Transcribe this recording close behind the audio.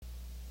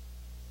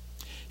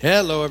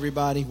Hello,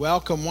 everybody.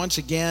 Welcome once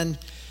again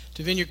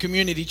to Vineyard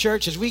Community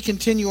Church as we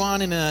continue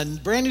on in a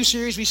brand new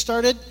series we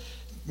started.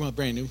 Well,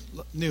 brand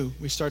new.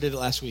 We started it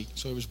last week,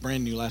 so it was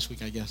brand new last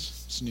week, I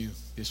guess. It's new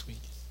this week.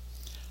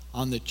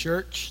 On the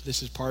church,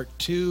 this is part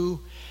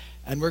 2,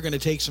 and we're going to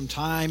take some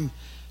time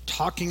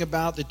talking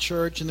about the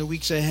church in the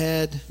weeks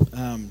ahead.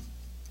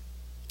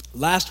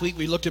 Last week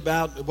we looked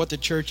about what the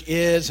church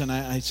is, and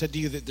I said to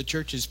you that the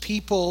church is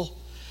people.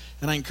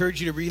 And I encourage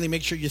you to really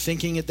make sure you're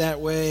thinking it that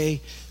way,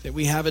 that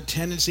we have a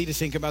tendency to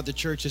think about the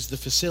church as the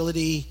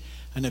facility,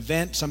 an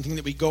event, something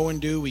that we go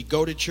and do. We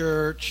go to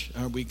church.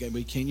 We came,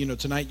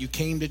 tonight you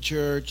came to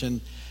church,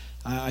 and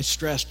I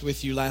stressed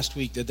with you last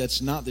week that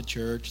that's not the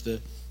church.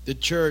 The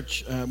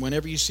church,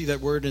 whenever you see that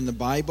word in the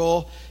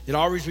Bible, it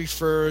always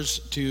refers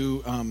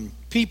to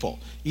people.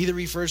 Either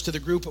refers to the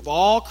group of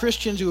all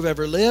Christians who have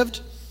ever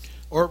lived,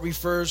 or it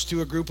refers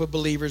to a group of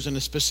believers in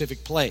a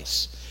specific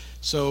place.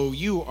 So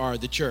you are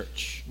the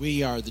church.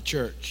 We are the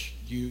church.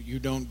 You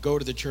don't go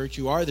to the church.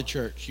 You are the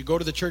church. You go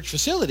to the church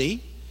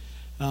facility,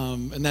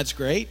 and that's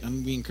great,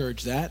 and we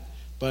encourage that.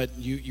 But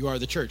you are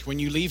the church. When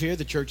you leave here,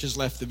 the church has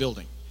left the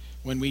building.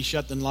 When we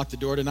shut and lock the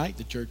door tonight,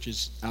 the church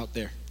is out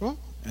there.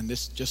 And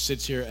this just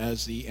sits here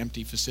as the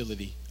empty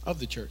facility of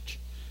the church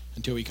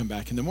until we come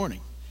back in the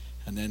morning.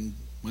 And then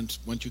once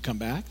you come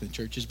back, the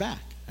church is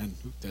back. And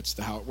that's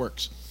how it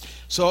works.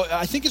 So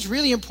I think it's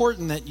really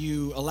important that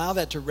you allow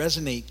that to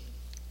resonate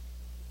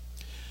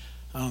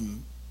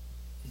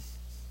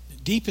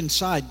deep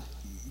inside,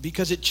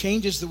 because it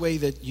changes the way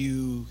that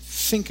you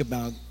think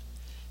about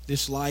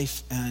this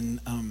life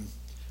and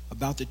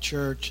about the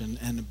church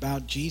and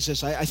about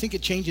Jesus. I think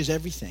it changes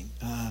everything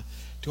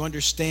to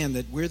understand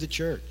that we're the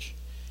church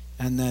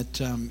and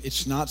that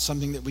it's not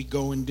something that we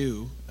go and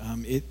do.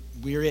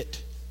 We're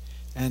it.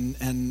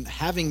 And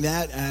having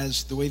that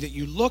as the way that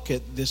you look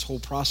at this whole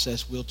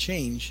process will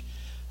change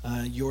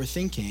your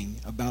thinking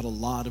about a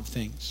lot of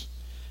things,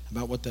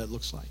 about what that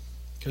looks like.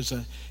 Because,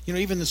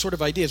 even the sort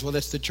of ideas, well,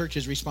 that's the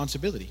church's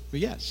responsibility.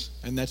 Well, yes,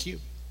 and that's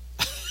you.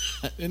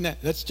 And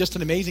that's just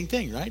an amazing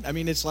thing, right? I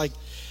mean, it's like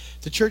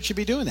the church should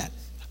be doing that.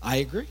 I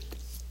agree.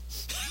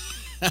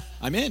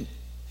 I'm in.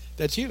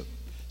 That's you.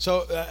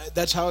 So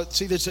that's how,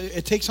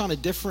 it takes on a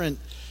different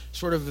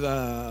sort of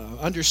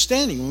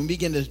understanding when we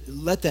begin to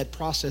let that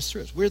process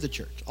through us. We're the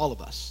church. All of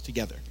us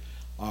together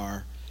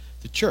are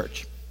the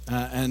church.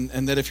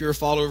 And that if you're a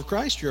follower of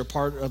Christ, you're a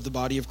part of the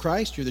body of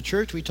Christ. You're the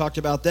church. We talked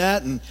about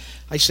that. And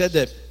I said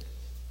that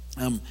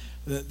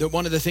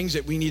one of the things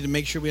that we need to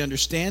make sure we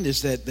understand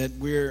is that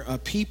we're a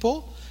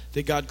people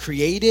that God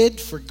created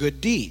for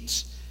good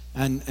deeds.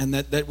 And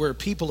that we're a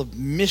people of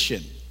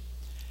mission.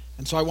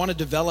 And so I want to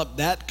develop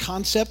that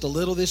concept a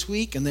little this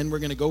week. And then we're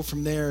going to go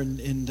from there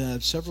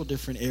in several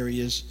different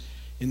areas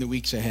in the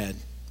weeks ahead.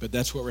 But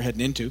that's what we're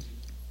heading into,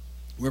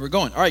 where we're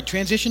going. All right,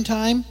 transition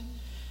time,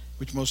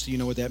 which most of you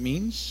know what that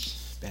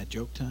means. Bad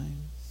joke time.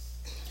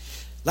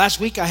 Last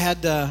week I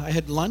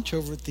had lunch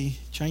over at the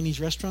Chinese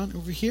restaurant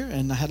over here,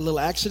 and I had a little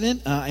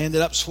accident. I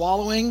ended up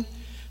swallowing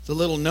the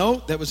little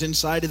note that was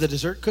inside of the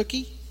dessert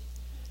cookie,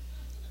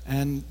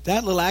 and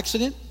that little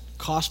accident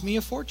cost me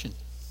a fortune.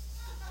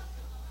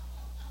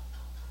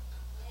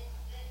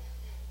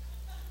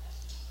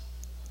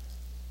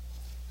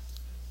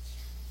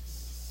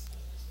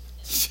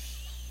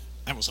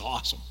 That was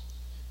awesome.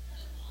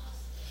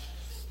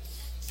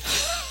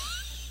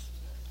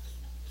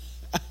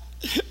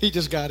 He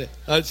just got it.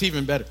 It's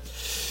even better.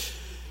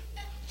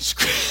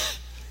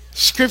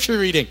 Scripture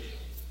reading.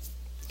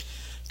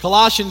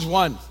 Colossians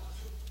 1,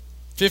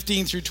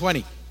 15 through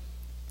 20.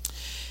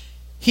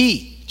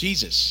 He,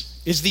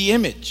 Jesus, is the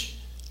image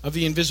of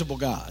the invisible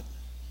God,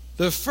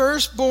 the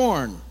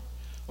firstborn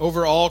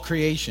over all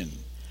creation.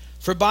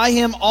 For by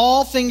him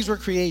all things were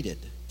created,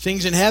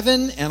 things in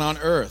heaven and on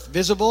earth,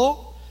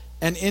 visible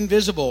and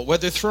invisible,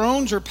 whether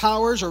thrones or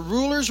powers or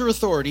rulers or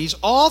authorities,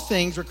 all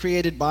things were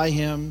created by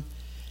him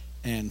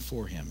and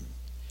for him.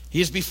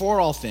 He is before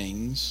all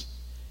things,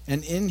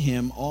 and in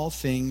him all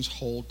things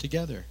hold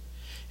together.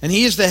 And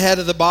he is the head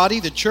of the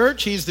body, the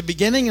church. He is the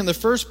beginning and the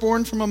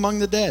firstborn from among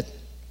the dead,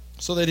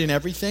 so that in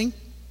everything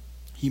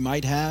he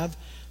might have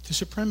the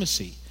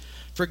supremacy.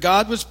 For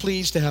God was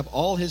pleased to have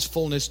all his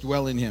fullness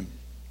dwell in him,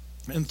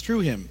 and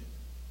through him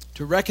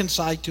to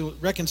reconcile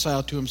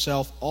to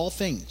himself all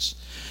things,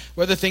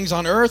 whether things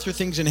on earth or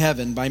things in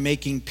heaven, by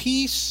making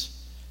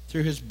peace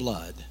through his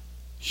blood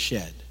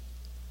shed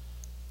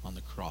on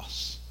the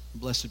cross.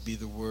 Blessed be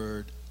the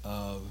word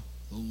of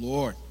the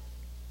Lord.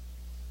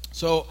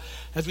 So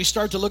as we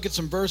start to look at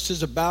some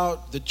verses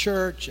about the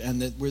church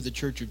and that we're the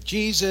church of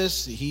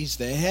Jesus, he's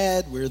the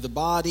head, we're the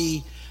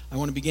body, I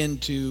want to begin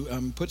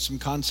to put some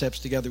concepts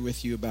together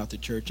with you about the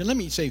church. And let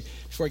me say,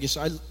 before I get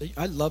started,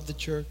 I love the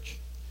church,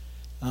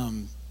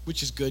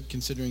 which is good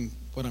considering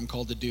what I'm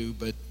called to do,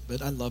 but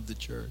I love the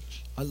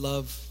church. I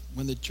love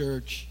when the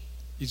church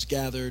is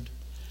gathered.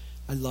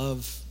 I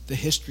love the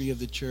history of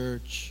the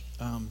church.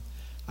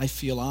 I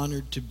feel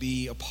honored to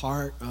be a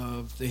part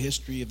of the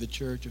history of the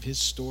church, of his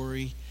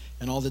story,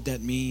 and all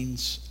that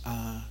means.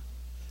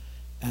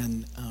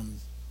 And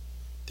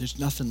There's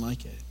nothing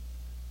like it.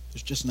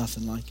 There's just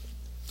nothing like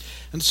it.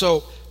 And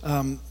so,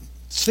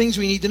 things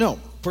we need to know.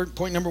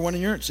 Point number one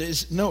in your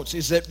notes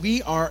is that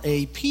we are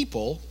a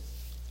people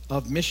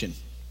of mission.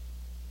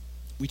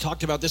 We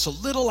talked about this a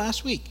little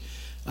last week,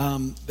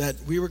 that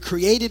we were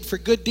created for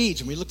good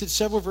deeds, and we looked at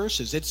several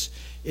verses.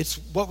 It's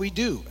what we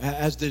do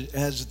as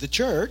the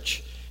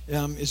church,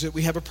 is that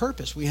we have a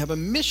purpose. We have a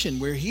mission.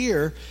 We're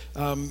here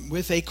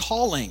with a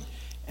calling,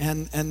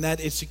 and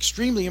that it's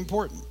extremely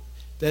important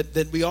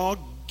that we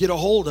all get a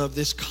hold of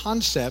this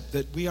concept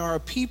that we are a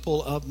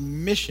people of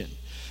mission.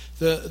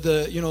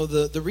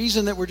 The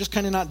reason that we're just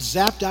kind of not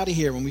zapped out of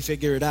here when we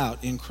figure it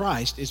out in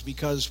Christ is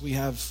because we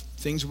have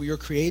things we were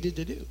created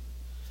to do.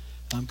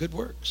 Good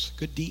works,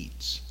 good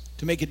deeds,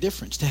 to make a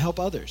difference, to help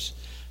others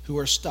who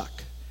are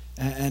stuck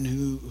and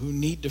who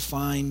need to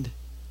find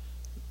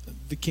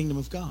the kingdom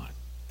of God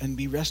and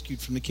be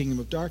rescued from the kingdom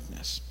of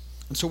darkness.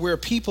 And so we're a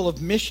people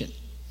of mission.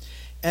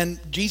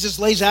 And Jesus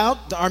lays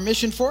out our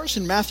mission for us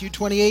in Matthew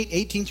 28,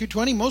 18 through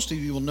 20. Most of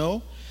you will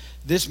know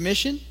this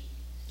mission.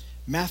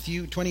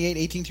 Matthew 28,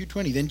 18 through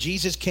 20. Then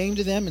Jesus came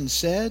to them and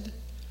said,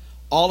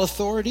 "All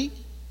authority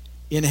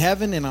in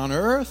heaven and on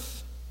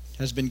earth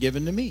has been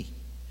given to me.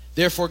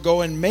 Therefore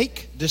go and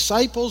make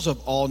disciples of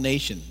all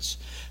nations,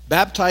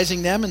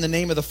 baptizing them in the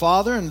name of the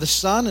Father and the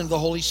Son and the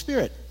Holy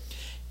Spirit,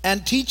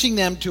 and teaching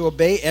them to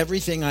obey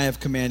everything I have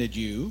commanded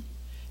you.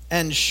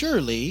 And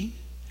surely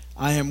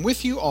I am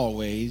with you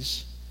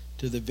always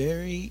to the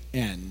very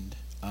end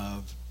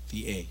of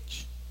the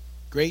age."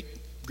 Great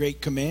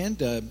command,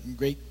 a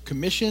great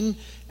commission,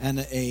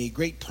 and a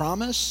great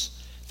promise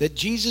that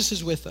Jesus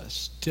is with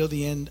us till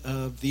the end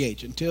of the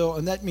age. And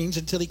that means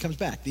until he comes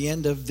back, the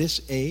end of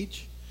this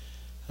age,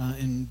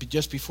 and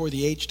just before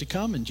the age to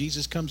come, and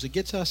Jesus comes and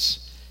gets us,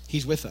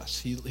 he's with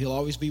us. He'll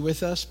always be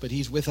with us, but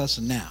he's with us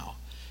now.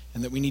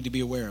 And that we need to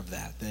be aware of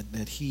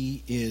that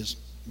he is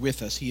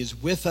with us. He is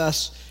with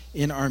us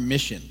in our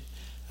mission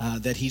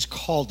that he's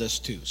called us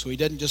to. So he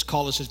doesn't just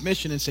call us his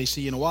mission and say,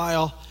 "See you in a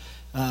while."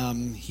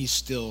 He's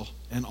still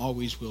and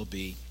always will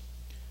be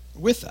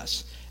with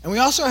us. And we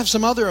also have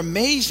some other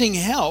amazing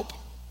help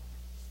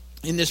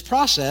in this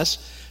process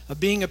of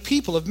being a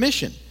people of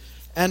mission.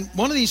 And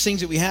one of these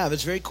things that we have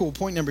is very cool.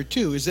 Point number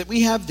 2 is that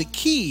we have the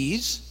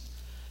keys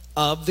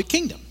of the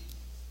kingdom.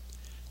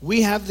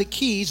 We have the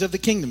keys of the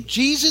kingdom.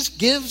 Jesus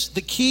gives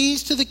the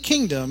keys to the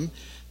kingdom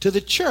to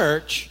the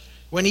church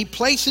when he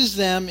places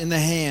them in the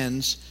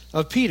hands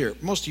of Peter.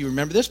 Most of you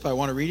remember this, but I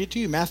want to read it to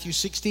you. Matthew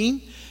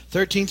 16,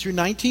 13 through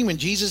 19. When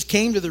Jesus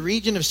came to the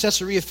region of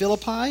Caesarea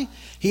Philippi,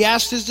 he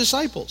asked his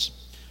disciples,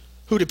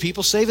 "Who do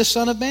people say the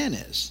Son of Man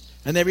is?"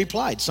 And they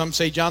replied, "Some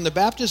say John the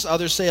Baptist,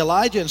 others say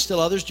Elijah, and still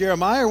others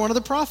Jeremiah or one of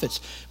the prophets."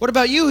 "What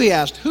about you?" he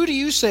asked. "Who do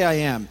you say I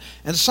am?"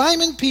 And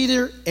Simon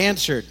Peter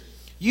answered,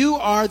 "You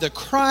are the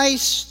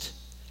Christ,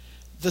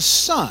 the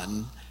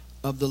Son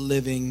of the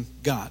living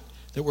God."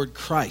 The word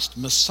Christ,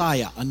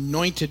 Messiah,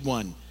 anointed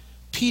one.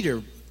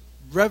 Peter,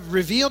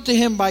 revealed to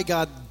him by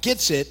God,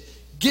 gets it,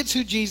 gets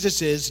who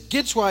Jesus is,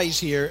 gets why he's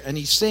here, and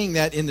he's saying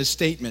that in the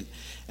statement.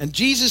 And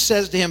Jesus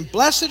says to him,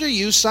 "Blessed are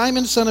you,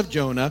 Simon, son of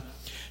Jonah,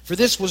 for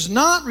this was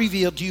not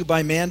revealed to you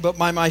by man, but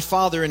by my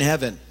Father in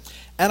heaven.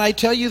 And I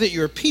tell you that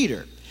you're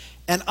Peter,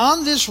 and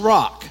on this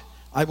rock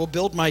I will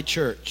build my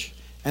church,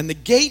 and the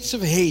gates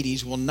of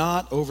Hades will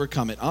not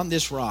overcome it." On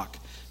this rock.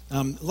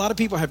 A lot of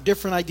people have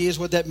different ideas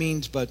what that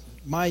means, but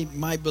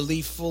my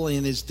belief fully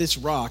in is this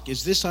rock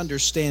is this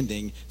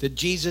understanding that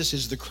Jesus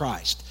is the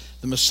Christ,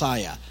 the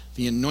Messiah,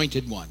 the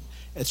anointed one.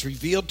 It's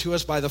revealed to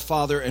us by the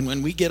Father, and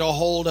when we get a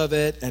hold of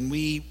it and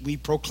we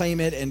proclaim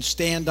it and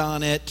stand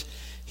on it,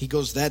 he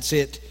goes, "That's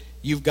it,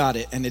 you've got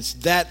it, and it's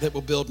that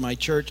will build my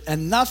church,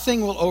 and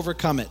nothing will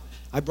overcome it."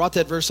 I brought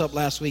that verse up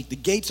last week. The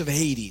gates of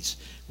Hades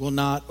will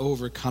not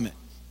overcome it.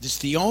 It's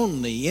the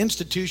only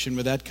institution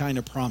with that kind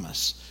of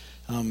promise.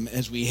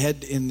 As we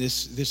head in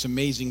this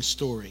amazing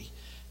story,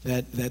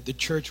 that the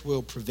church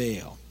will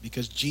prevail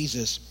because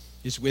Jesus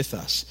is with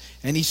us.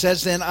 And he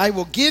says then, "I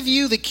will give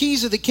you the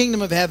keys of the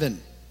kingdom of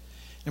heaven.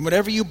 And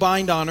whatever you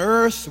bind on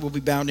earth will be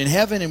bound in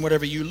heaven, and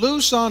whatever you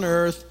loose on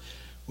earth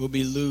will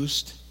be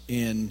loosed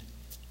in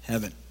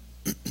heaven."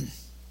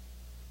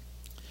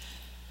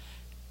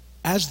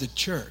 As the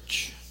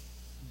church,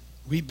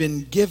 we've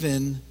been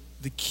given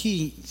the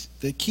keys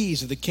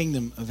of the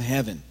kingdom of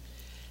heaven.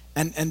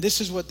 And this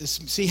is what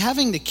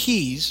having the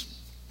keys,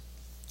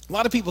 a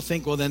lot of people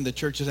think, well, then the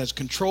church has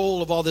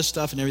control of all this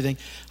stuff and everything.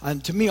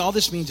 And to me, all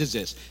this means is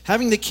this.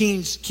 Having the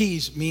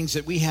keys means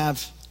that we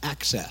have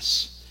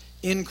access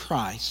in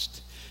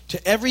Christ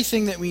to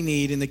everything that we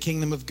need in the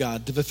kingdom of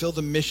God to fulfill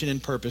the mission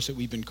and purpose that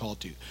we've been called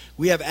to.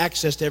 We have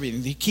access to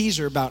everything. The keys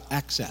are about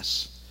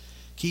access.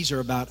 Keys are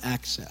about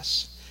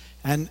access.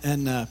 And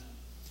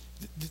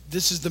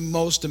this is the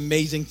most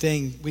amazing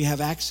thing. We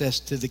have access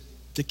to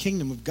the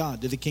kingdom of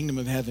God, to the kingdom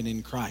of heaven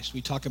in Christ.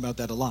 We talk about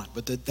that a lot,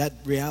 but that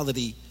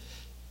reality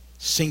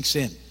sinks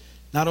in.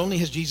 Not only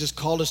has Jesus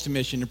called us to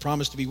mission and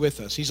promised to be with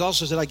us, he's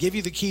also said, "I give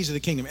you the keys of the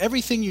kingdom."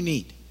 Everything you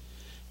need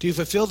to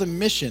fulfill the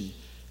mission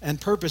and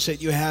purpose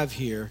that you have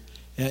here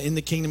in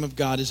the kingdom of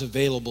God is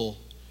available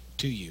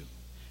to you.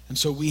 And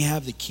so we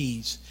have the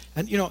keys.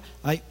 And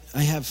I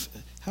have,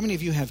 how many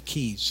of you have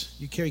keys?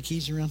 You carry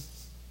keys around?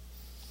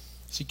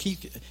 See,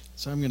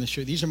 so I'm going to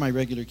show you. These are my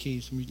regular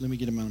keys. Let me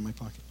get them out of my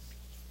pocket.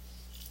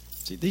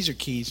 See, these are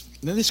keys.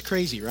 Now, this is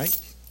crazy, right?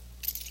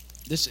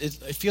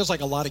 It feels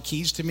like a lot of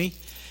keys to me.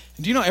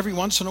 And do you know, every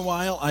once in a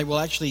while, I will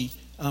actually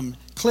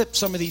clip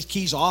some of these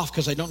keys off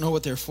because I don't know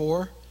what they're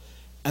for.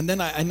 And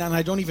then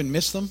I don't even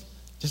miss them.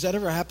 Does that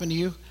ever happen to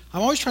you?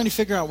 I'm always trying to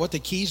figure out what the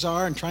keys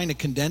are and trying to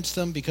condense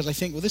them because I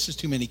think, well, this is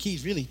too many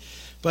keys, really.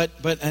 But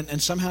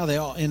somehow they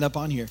all end up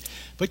on here.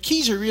 But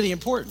keys are really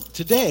important.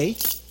 Today,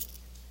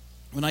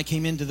 when I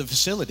came into the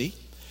facility,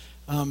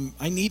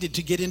 I needed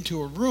to get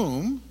into a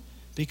room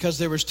because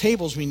there was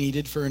tables we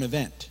needed for an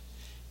event.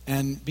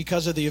 And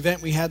because of the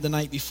event we had the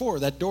night before,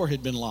 that door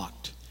had been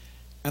locked.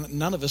 And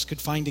none of us could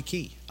find a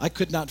key. I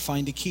could not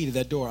find a key to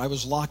that door. I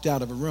was locked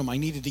out of a room I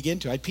needed to get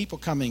into. I had people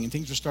coming and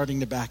things were starting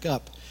to back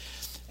up.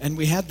 And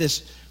we have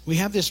this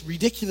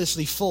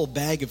ridiculously full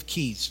bag of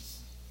keys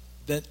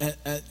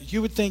that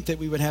you would think that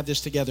we would have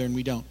this together, and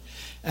we don't.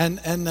 And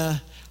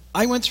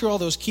I went through all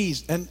those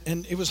keys, and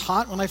it was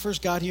hot when I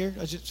first got here.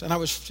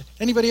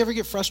 Anybody ever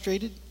get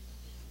frustrated?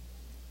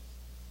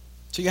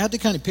 So you had to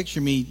kind of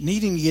picture me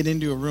needing to get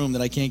into a room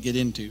that I can't get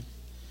into,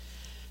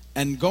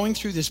 and going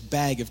through this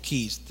bag of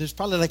keys. There's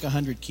probably like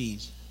 100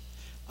 keys,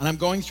 and I'm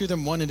going through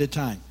them one at a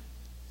time.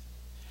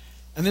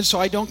 And then so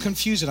I don't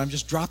confuse it, I'm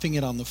just dropping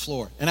it on the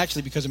floor. And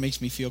actually, because it makes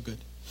me feel good.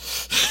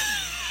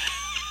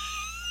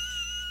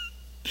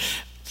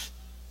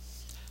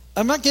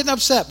 I'm not getting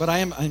upset, but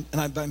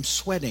I'm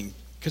sweating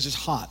because it's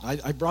hot.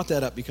 I brought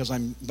that up because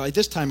by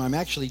this time I'm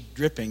actually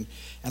dripping,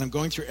 and I'm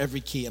going through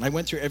every key. And I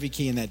went through every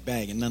key in that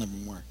bag, and none of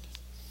them worked.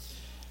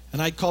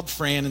 And I called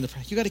Fran, and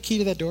you got a key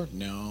to that door?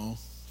 No.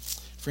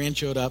 Fran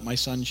showed up, my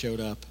son showed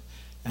up,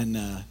 and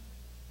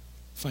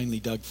finally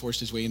Doug forced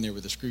his way in there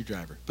with a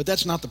screwdriver. But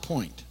that's not the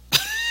point.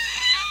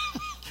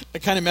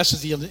 It kind of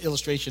messes the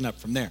illustration up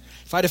from there.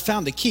 If I'd have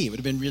found the key, it would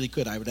have been really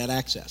good. I would have had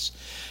access.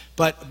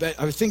 But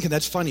I was thinking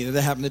that's funny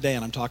that happened today,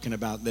 and I'm talking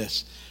about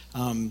this.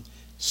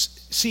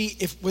 See,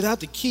 if without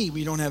the key,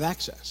 we don't have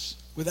access.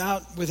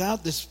 Without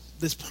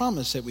this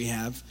promise that we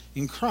have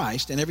in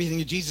Christ and everything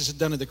that Jesus had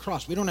done at the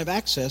cross, we don't have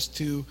access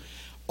to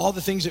all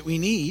the things that we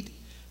need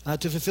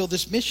to fulfill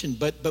this mission.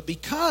 But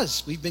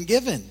because we've been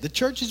given, the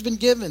church has been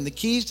given the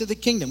keys to the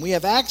kingdom, we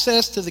have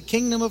access to the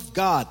kingdom of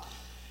God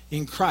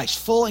in Christ,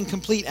 full and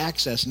complete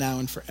access now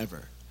and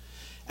forever.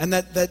 And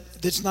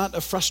that's not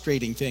a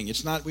frustrating thing.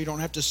 It's not, we don't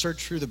have to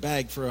search through the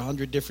bag for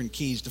 100 different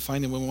keys to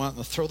find them we want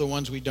and throw the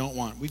ones we don't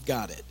want. We've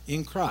got it.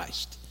 In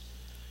Christ,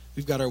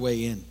 we've got our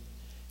way in.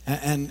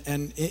 And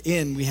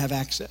in, we have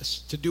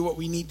access to do what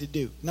we need to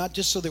do. Not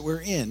just so that we're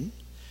in,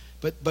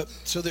 but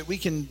so that we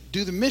can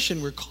do the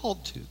mission we're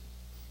called to.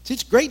 See,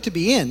 it's great to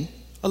be in.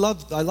 I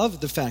love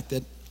the fact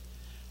that,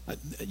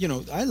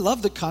 I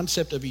love the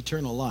concept of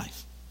eternal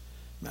life.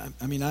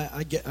 I mean,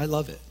 I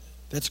love it.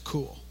 That's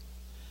cool.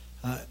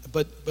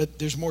 But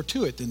there's more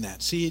to it than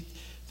that. See,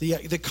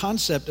 the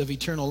concept of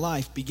eternal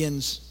life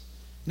begins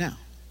now.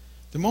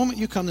 The moment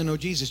you come to know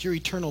Jesus, your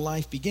eternal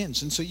life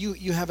begins. And so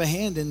you have a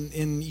hand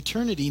in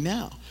eternity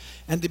now.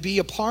 And to be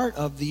a part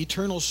of the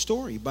eternal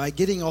story by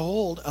getting a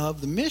hold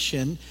of the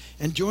mission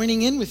and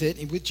joining in with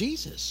it with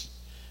Jesus.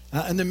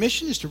 And the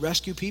mission is to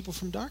rescue people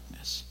from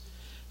darkness.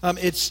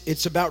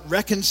 It's about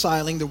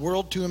reconciling the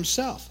world to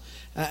himself.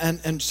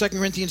 And 2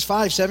 Corinthians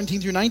 5,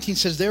 17 through 19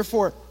 says,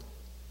 therefore,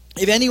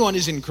 if anyone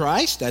is in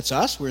Christ, that's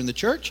us, we're the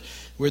church,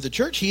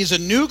 he is a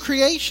new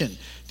creation.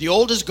 The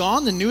old is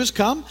gone, the new has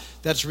come.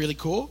 That's really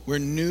cool. We're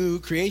new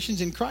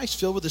creations in Christ,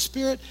 filled with the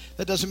Spirit.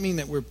 That doesn't mean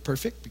that we're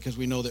perfect, because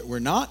we know that we're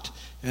not.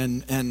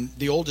 And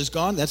the old is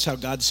gone. That's how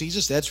God sees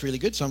us. That's really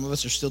good. Some of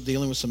us are still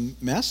dealing with some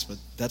mess, but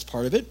that's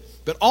part of it.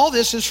 But all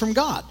this is from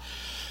God,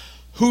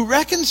 who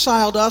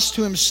reconciled us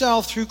to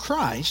himself through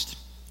Christ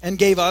and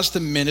gave us the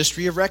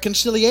ministry of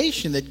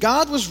reconciliation, that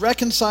God was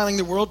reconciling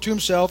the world to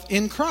himself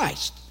in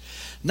Christ,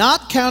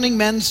 not counting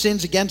men's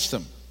sins against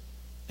them.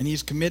 And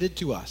he's committed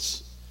to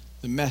us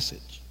the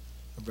message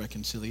of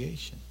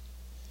reconciliation.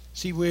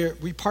 See,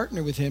 we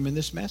partner with him in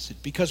this message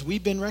because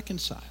we've been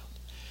reconciled.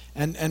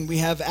 And we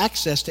have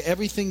access to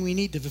everything we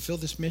need to fulfill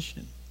this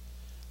mission.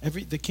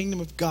 The kingdom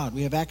of God,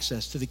 we have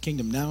access to the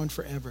kingdom now and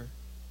forever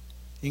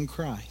in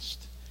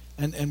Christ.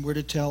 And we're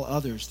to tell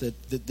others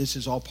that this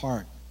is all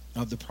part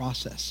of the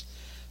process.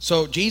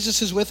 So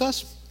Jesus is with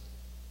us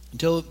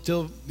until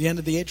the end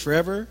of the age,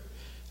 forever.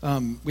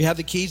 We have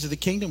the keys of the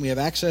kingdom. We have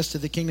access to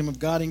the kingdom of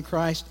God in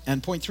Christ.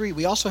 And point 3,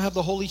 we also have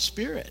the Holy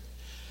Spirit.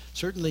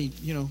 Certainly,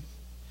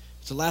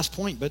 it's the last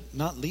point, but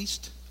not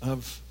least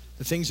of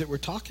the things that we're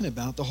talking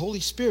about. The Holy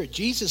Spirit.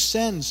 Jesus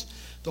sends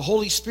the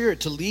Holy Spirit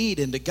to lead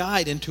and to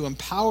guide and to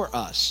empower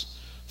us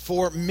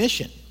for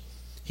mission.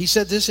 Jesus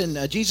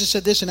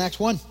said this in Acts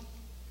 1.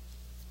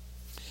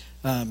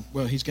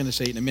 Well, he's going to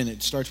say it in a minute.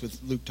 It starts with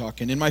Luke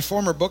talking. In my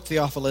former book,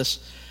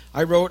 Theophilus,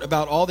 I wrote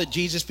about all that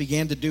Jesus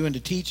began to do and to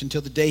teach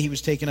until the day he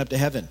was taken up to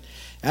heaven,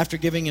 after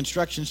giving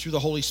instructions through the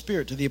Holy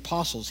Spirit to the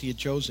apostles he had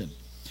chosen.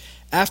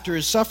 After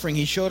his suffering,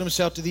 he showed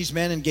himself to these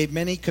men and gave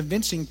many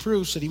convincing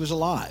proofs that he was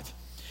alive.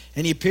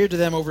 And he appeared to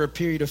them over a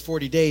period of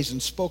 40 days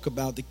and spoke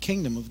about the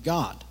kingdom of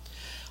God.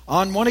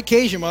 On one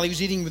occasion, while he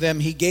was eating with them,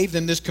 he gave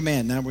them this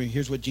command. Now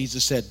here's what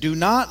Jesus said. Do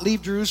not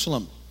leave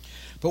Jerusalem,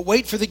 but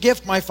wait for the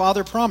gift my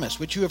Father promised,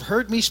 which you have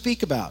heard me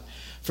speak about.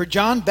 For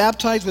John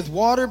baptized with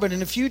water, but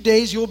in a few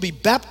days you will be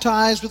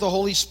baptized with the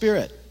Holy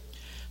Spirit.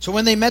 So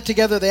when they met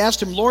together, they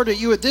asked him, Lord, are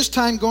you at this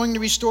time going to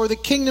restore the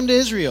kingdom to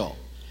Israel?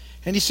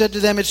 And he said to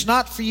them, it's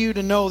not for you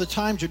to know the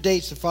times or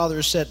dates the Father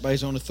has set by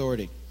his own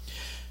authority.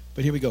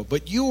 But here we go.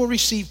 But you will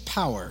receive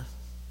power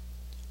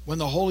when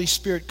the Holy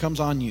Spirit comes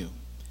on you.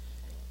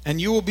 And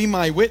you will be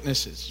my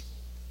witnesses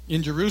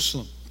in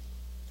Jerusalem,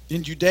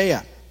 in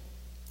Judea,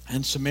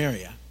 and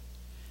Samaria,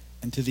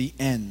 and to the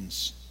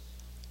ends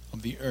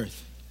of the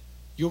earth.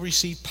 You'll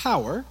receive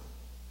power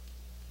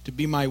to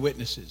be my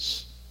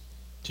witnesses,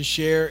 to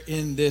share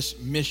in this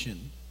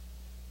mission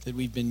that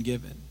we've been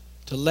given,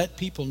 to let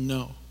people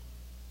know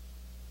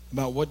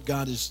about what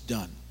God has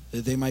done,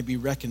 that they might be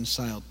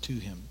reconciled to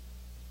him,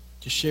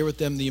 to share with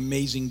them the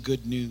amazing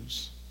good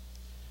news.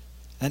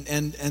 And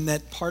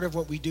that part of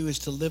what we do is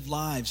to live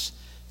lives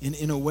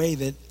in a way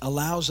that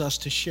allows us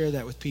to share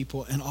that with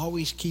people, and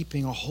always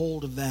keeping a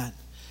hold of that.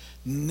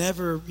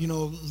 Never,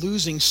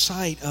 losing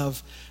sight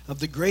of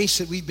the grace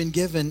that we've been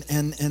given,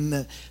 and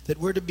that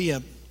we're to be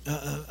an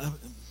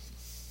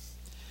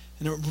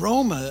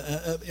aroma,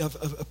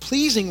 a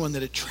pleasing one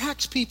that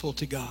attracts people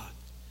to God.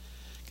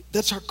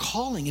 That's our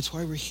calling. It's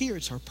why we're here.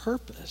 It's our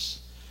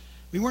purpose.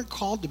 We weren't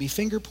called to be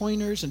finger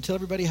pointers and tell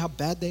everybody how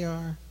bad they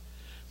are.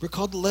 We're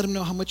called to let them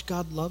know how much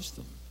God loves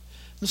them.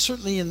 And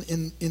certainly in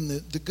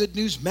the good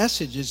news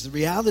message is the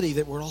reality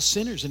that we're all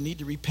sinners and need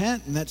to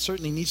repent, and that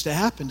certainly needs to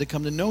happen to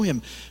come to know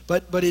him.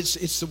 But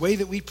it's the way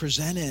that we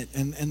present it,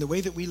 and the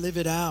way that we live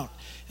it out,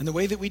 and the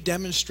way that we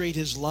demonstrate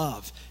his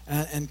love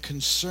and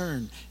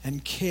concern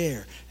and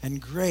care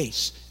and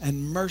grace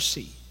and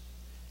mercy,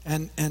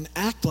 and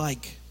act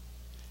like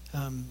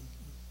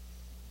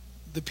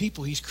the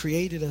people he's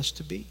created us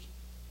to be.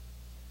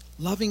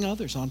 Loving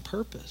others on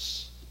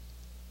purpose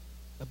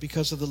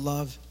because of the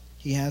love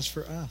he has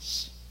for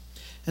us.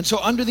 And so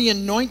under the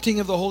anointing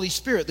of the Holy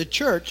Spirit, the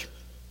church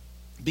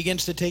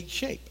begins to take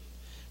shape.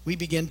 We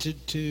begin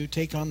to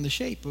take on the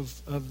shape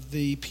of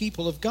the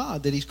people of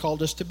God that he's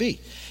called us to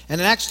be. And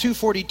in Acts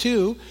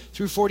 2:42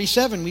 through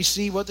 47, we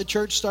see what the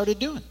church started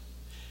doing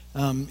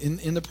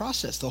in the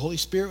process. The Holy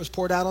Spirit was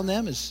poured out on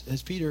them as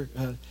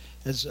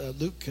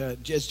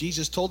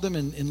Jesus told them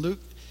in Luke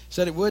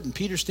said it would. And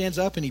Peter stands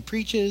up and he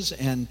preaches,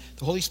 and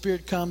the Holy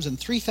Spirit comes, and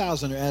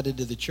 3,000 are added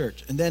to the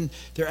church. And then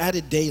they're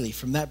added daily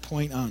from that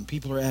point on.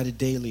 People are added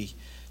daily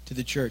to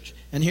the church.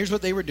 And here's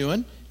what they were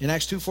doing. In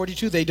Acts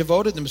 2:42, they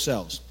devoted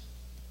themselves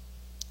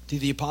to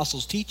the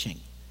apostles'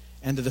 teaching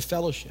and to the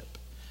fellowship,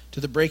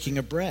 to the breaking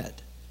of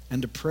bread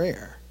and to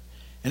prayer.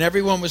 And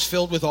everyone was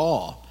filled with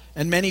awe.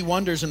 And many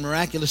wonders and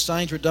miraculous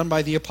signs were done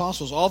by the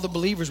apostles. All the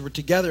believers were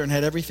together and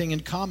had everything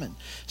in common.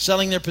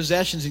 Selling their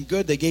possessions and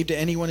good, they gave to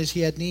anyone as he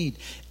had need.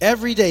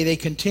 Every day they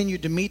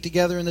continued to meet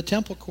together in the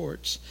temple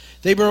courts.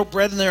 They broke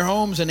bread in their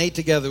homes and ate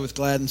together with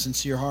glad and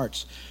sincere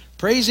hearts,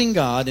 praising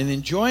God and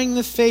enjoying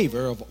the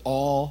favor of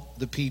all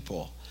the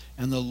people.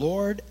 And the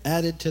Lord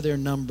added to their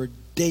number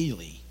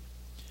daily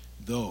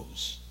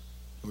those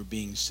who were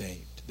being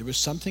saved. There was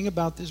something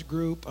about this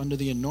group under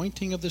the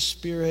anointing of the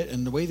Spirit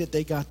and the way that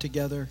they got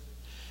together,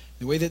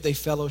 the way that they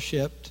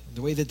fellowshiped,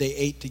 the way that they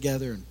ate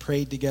together and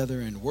prayed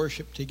together and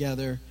worshiped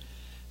together,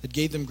 that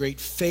gave them great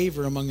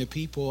favor among the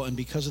people. And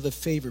because of the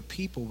favor,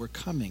 people were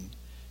coming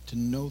to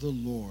know the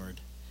Lord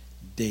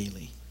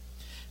daily.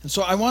 And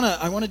so I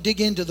want to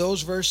dig into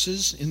those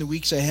verses in the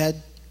weeks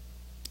ahead.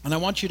 And I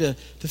want you to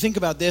think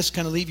about this,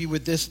 kind of leave you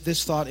with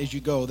this thought as you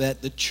go,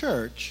 that the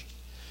church,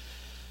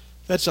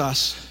 that's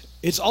us,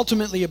 it's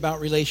ultimately about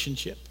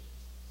relationship.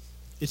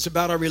 It's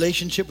about our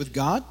relationship with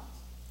God.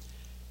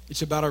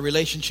 It's about our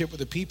relationship with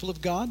the people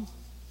of God.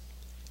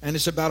 And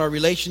it's about our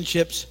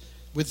relationships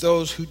with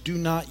those who do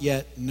not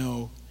yet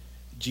know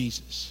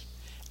Jesus.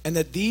 And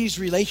that these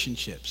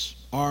relationships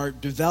are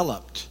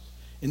developed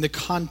in the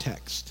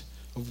context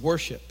of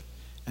worship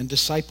and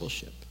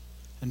discipleship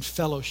and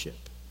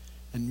fellowship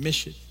and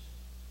mission.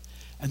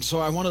 And so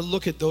I want to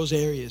look at those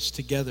areas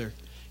together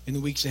in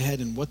the weeks ahead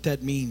and what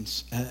that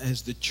means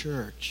as the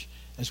church,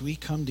 as we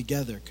come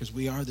together, because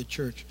we are the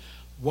church,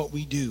 what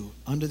we do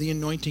under the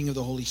anointing of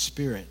the Holy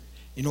Spirit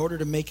in order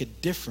to make a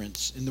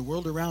difference in the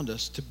world around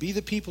us, to be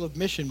the people of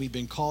mission we've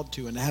been called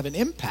to, and to have an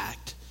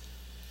impact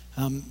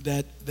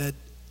that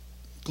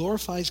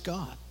glorifies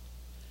God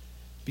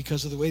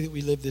because of the way that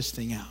we live this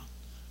thing out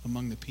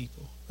among the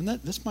people. And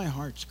that's my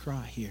heart's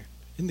cry here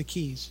in the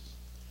Keys.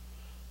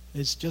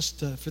 It's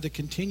just for the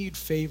continued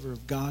favor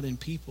of God and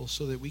people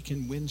so that we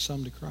can win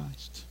some to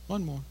Christ.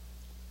 One more.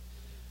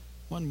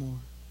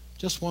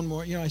 Just one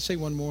more. I say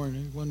one more,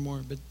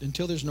 but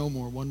until there's no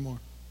more, one more.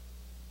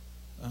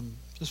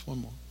 Just one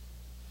more.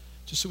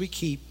 Just so we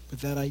keep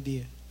with that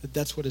idea that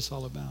that's what it's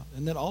all about,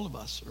 and that all of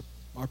us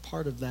are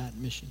part of that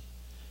mission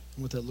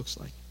and what that looks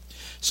like.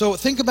 So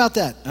think about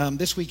that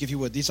this week, if you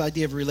would, this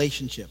idea of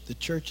relationship. The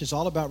church is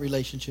all about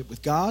relationship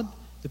with God,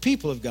 the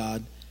people of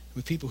God,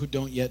 with people who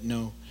don't yet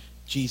know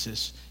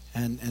Jesus,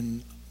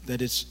 and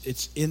that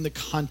it's in the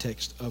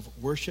context of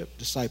worship,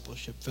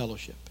 discipleship,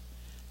 fellowship,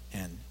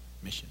 and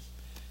mission.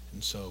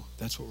 And so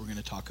that's what we're going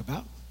to talk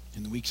about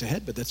in the weeks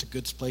ahead, but that's a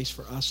good place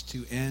for us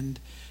to end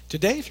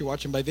today. If you're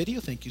watching by video,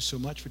 thank you so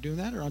much for doing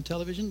that, or on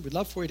television. We'd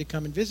love for you to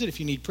come and visit. If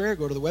you need prayer,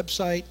 go to the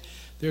website.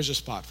 There's a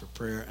spot for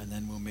prayer, and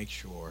then we'll make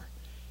sure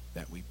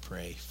that we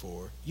pray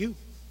for you.